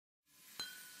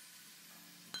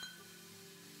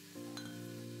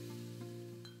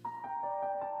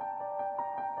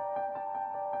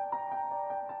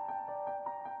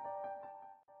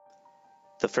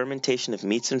the fermentation of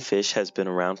meats and fish has been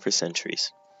around for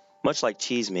centuries. Much like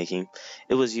cheese making,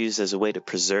 it was used as a way to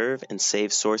preserve and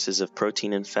save sources of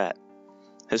protein and fat.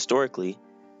 Historically,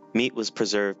 meat was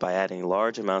preserved by adding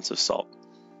large amounts of salt.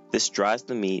 This dries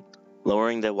the meat,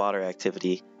 lowering the water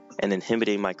activity and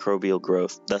inhibiting microbial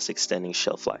growth, thus extending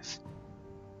shelf life.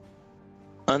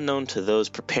 Unknown to those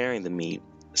preparing the meat,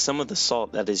 some of the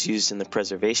salt that is used in the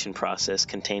preservation process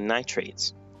contain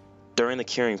nitrates. During the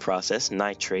curing process,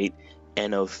 nitrate,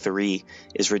 NO3,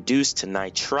 is reduced to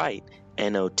nitrite,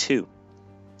 NO2.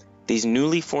 These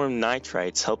newly formed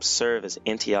nitrites help serve as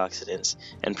antioxidants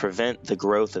and prevent the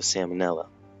growth of salmonella.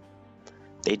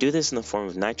 They do this in the form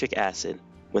of nitric acid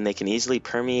when they can easily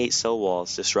permeate cell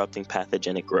walls, disrupting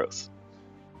pathogenic growth.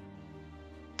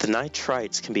 The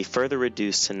nitrites can be further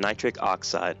reduced to nitric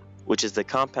oxide, which is the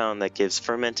compound that gives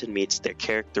fermented meats their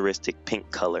characteristic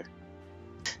pink color.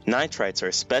 Nitrites are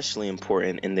especially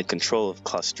important in the control of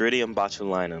Clostridium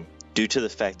botulinum due to the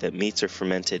fact that meats are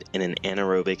fermented in an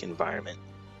anaerobic environment.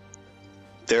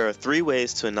 There are 3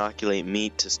 ways to inoculate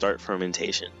meat to start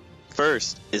fermentation.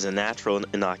 First is a natural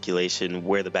inoculation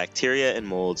where the bacteria and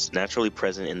molds naturally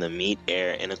present in the meat,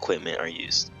 air, and equipment are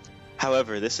used.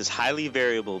 However, this is highly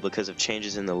variable because of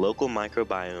changes in the local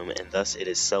microbiome and thus it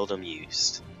is seldom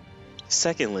used.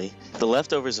 Secondly, the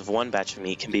leftovers of one batch of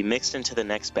meat can be mixed into the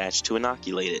next batch to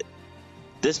inoculate it.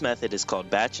 This method is called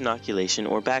batch inoculation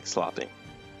or backslopping.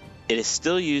 It is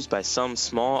still used by some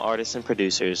small artisan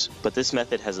producers, but this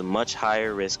method has a much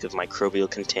higher risk of microbial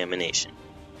contamination.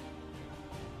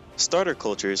 Starter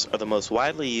cultures are the most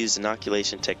widely used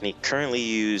inoculation technique currently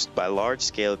used by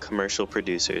large-scale commercial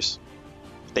producers.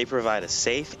 They provide a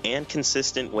safe and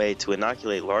consistent way to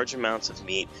inoculate large amounts of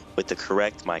meat with the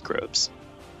correct microbes.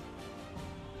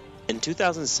 In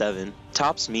 2007,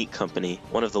 Tops Meat Company,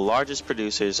 one of the largest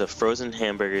producers of frozen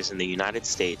hamburgers in the United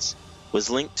States, was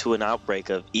linked to an outbreak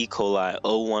of E. coli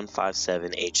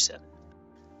 0157H7.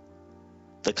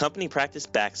 The company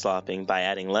practiced backslopping by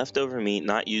adding leftover meat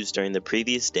not used during the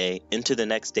previous day into the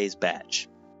next day's batch.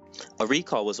 A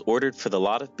recall was ordered for the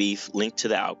lot of beef linked to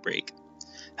the outbreak.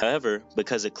 However,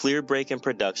 because a clear break in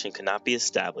production could not be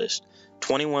established,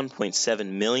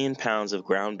 21.7 million pounds of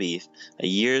ground beef, a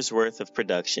year's worth of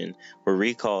production, were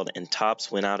recalled and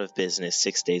Tops went out of business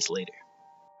 6 days later.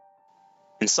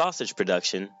 In sausage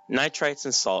production, nitrites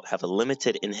and salt have a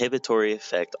limited inhibitory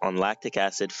effect on lactic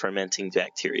acid fermenting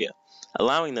bacteria,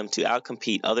 allowing them to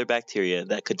outcompete other bacteria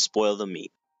that could spoil the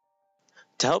meat.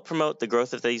 To help promote the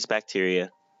growth of these bacteria,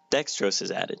 dextrose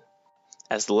is added.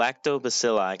 As the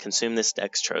lactobacilli consume this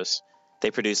dextrose,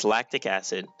 they produce lactic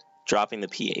acid, dropping the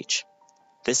pH.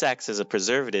 This acts as a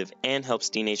preservative and helps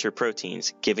denature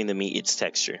proteins, giving the meat its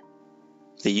texture.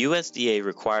 The USDA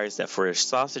requires that for a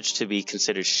sausage to be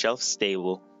considered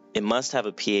shelf-stable, it must have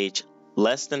a pH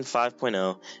less than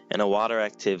 5.0 and a water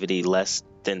activity less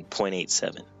than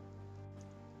 0.87.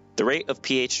 The rate of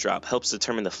pH drop helps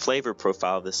determine the flavor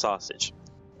profile of the sausage.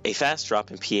 A fast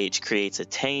drop in pH creates a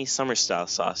tangy summer-style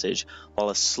sausage, while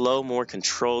a slow, more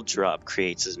controlled drop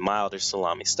creates a milder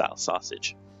salami-style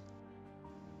sausage.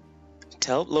 To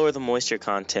help lower the moisture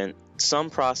content, some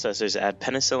processors add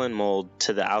penicillin mold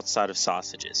to the outside of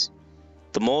sausages.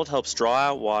 The mold helps draw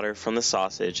out water from the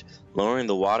sausage, lowering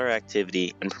the water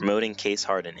activity and promoting case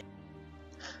hardening.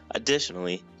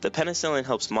 Additionally, the penicillin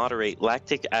helps moderate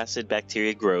lactic acid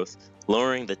bacteria growth,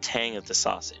 lowering the tang of the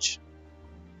sausage.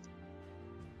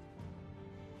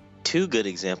 2 good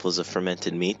examples of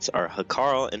fermented meats are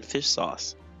hakarl and fish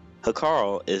sauce.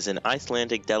 Hakarl is an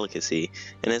Icelandic delicacy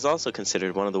and is also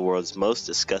considered one of the world's most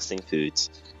disgusting foods.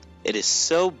 It is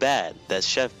so bad that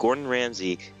Chef Gordon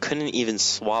Ramsay couldn't even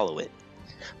swallow it.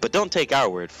 But don't take our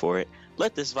word for it,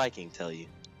 let this Viking tell you.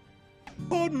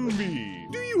 Pardon me,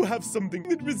 do you have something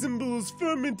that resembles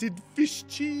fermented fish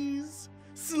cheese?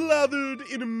 Slathered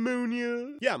in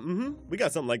ammonia? Yeah, we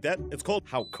got something like that. It's called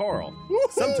hakarl.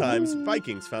 Sometimes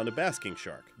Vikings found a basking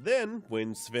shark. Then,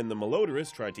 when Sven the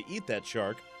Malodorous tried to eat that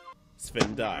shark,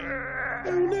 Sven died.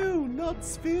 Oh no, not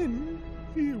Sven.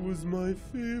 He was my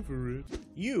favorite.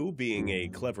 You, being a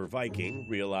clever Viking,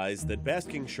 realized that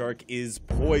basking shark is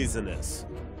poisonous.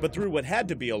 But through what had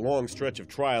to be a long stretch of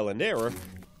trial and error,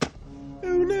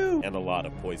 oh no, and a lot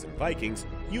of poisoned Vikings,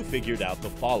 you figured out the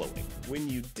following. When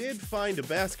you did find a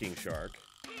basking shark,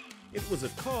 it was a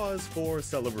cause for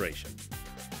celebration.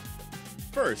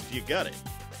 First, you gut it.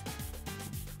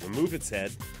 Remove its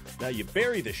head. Now you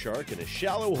bury the shark in a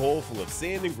shallow hole full of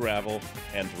sand and gravel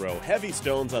and throw heavy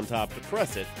stones on top to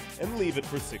press it and leave it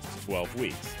for 6 to 12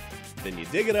 weeks. Then you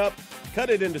dig it up,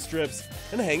 cut it into strips,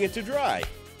 and hang it to dry.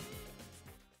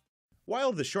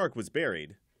 While the shark was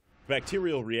buried,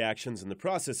 Bacterial reactions in the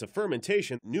process of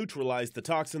fermentation neutralize the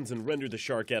toxins and render the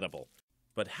shark edible.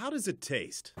 But how does it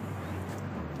taste?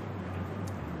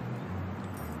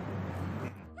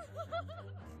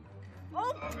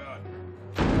 Oh God.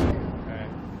 Okay.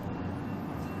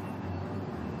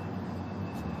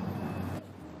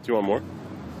 Do you want more?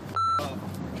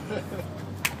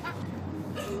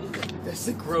 That's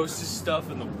the grossest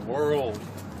stuff in the world.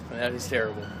 That is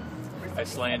terrible.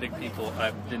 Icelandic people,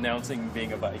 I'm denouncing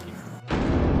being a Viking.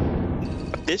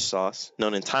 A fish sauce,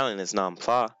 known in Thailand as nam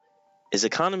pha, is a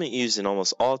condiment used in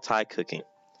almost all Thai cooking.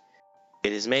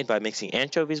 It is made by mixing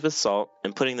anchovies with salt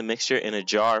and putting the mixture in a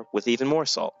jar with even more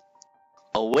salt.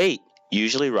 A weight,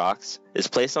 usually rocks, is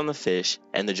placed on the fish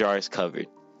and the jar is covered.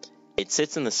 It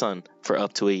sits in the sun for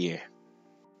up to a year.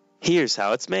 Here's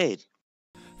how it's made.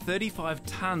 35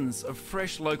 tons of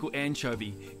fresh local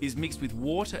anchovy is mixed with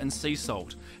water and sea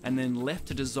salt and then left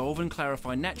to dissolve and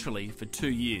clarify naturally for 2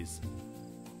 years.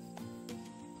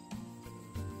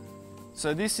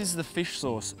 So this is the fish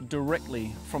sauce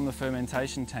directly from the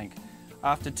fermentation tank.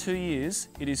 After 2 years,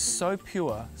 it is so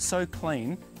pure, so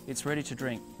clean, it's ready to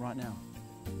drink right now.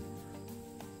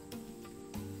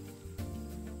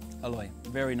 Aloy,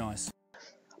 very nice.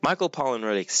 Michael Pollan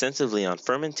wrote extensively on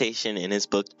fermentation in his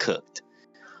book Cooked.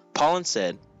 Pollan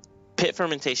said, "Pit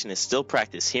fermentation is still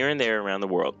practiced here and there around the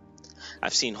world.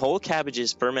 I've seen whole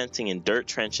cabbages fermenting in dirt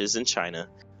trenches in China,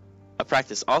 a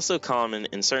practice also common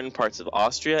in certain parts of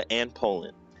Austria and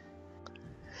Poland.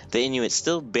 The Inuit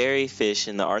still bury fish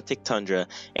in the Arctic tundra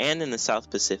and in the South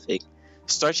Pacific.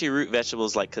 Starchy root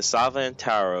vegetables like cassava and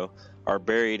taro are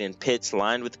buried in pits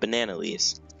lined with banana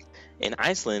leaves. In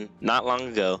Iceland, not long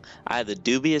ago, I had the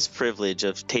dubious privilege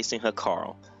of tasting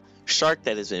hakarl, shark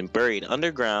that has been buried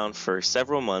underground for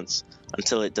several months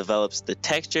until it develops the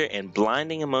texture and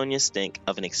blinding ammonia stink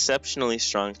of an exceptionally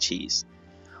strong cheese.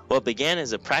 What began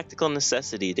as a practical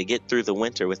necessity to get through the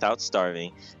winter without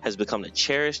starving has become a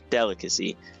cherished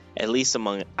delicacy, at least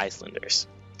among Icelanders.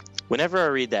 Whenever I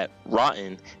read that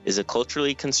rotten is a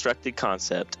culturally constructed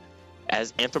concept,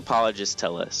 as anthropologists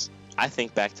tell us, I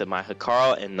think back to my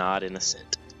hakarl and nod in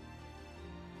assent."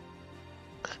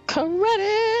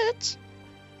 Credits!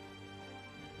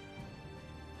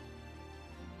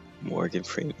 Morgan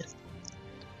Freeman.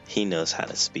 He knows how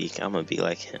to speak. I'm gonna be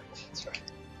like him. That's right.